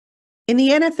In the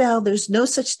NFL, there's no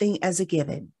such thing as a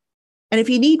given. And if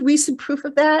you need recent proof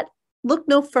of that, look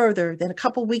no further than a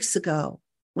couple weeks ago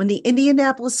when the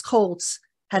Indianapolis Colts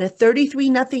had a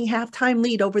 33-0 halftime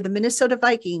lead over the Minnesota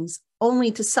Vikings,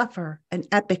 only to suffer an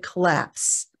epic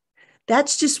collapse.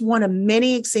 That's just one of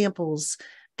many examples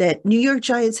that New York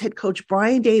Giants head coach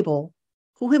Brian Daboll,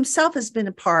 who himself has been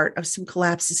a part of some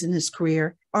collapses in his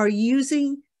career, are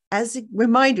using as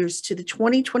reminders to the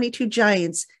 2022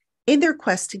 Giants in their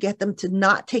quest to get them to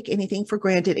not take anything for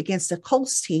granted against a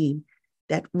Colts team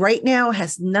that right now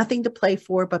has nothing to play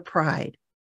for but pride.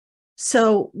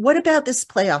 So what about this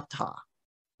playoff talk?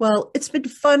 Well, it's been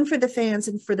fun for the fans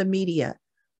and for the media,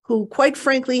 who quite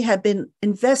frankly have been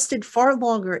invested far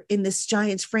longer in this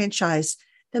Giants franchise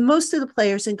than most of the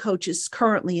players and coaches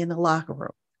currently in the locker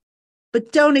room.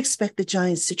 But don't expect the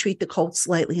Giants to treat the Colts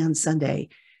lightly on Sunday,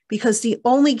 because the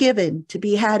only given to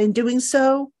be had in doing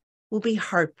so will be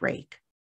heartbreak.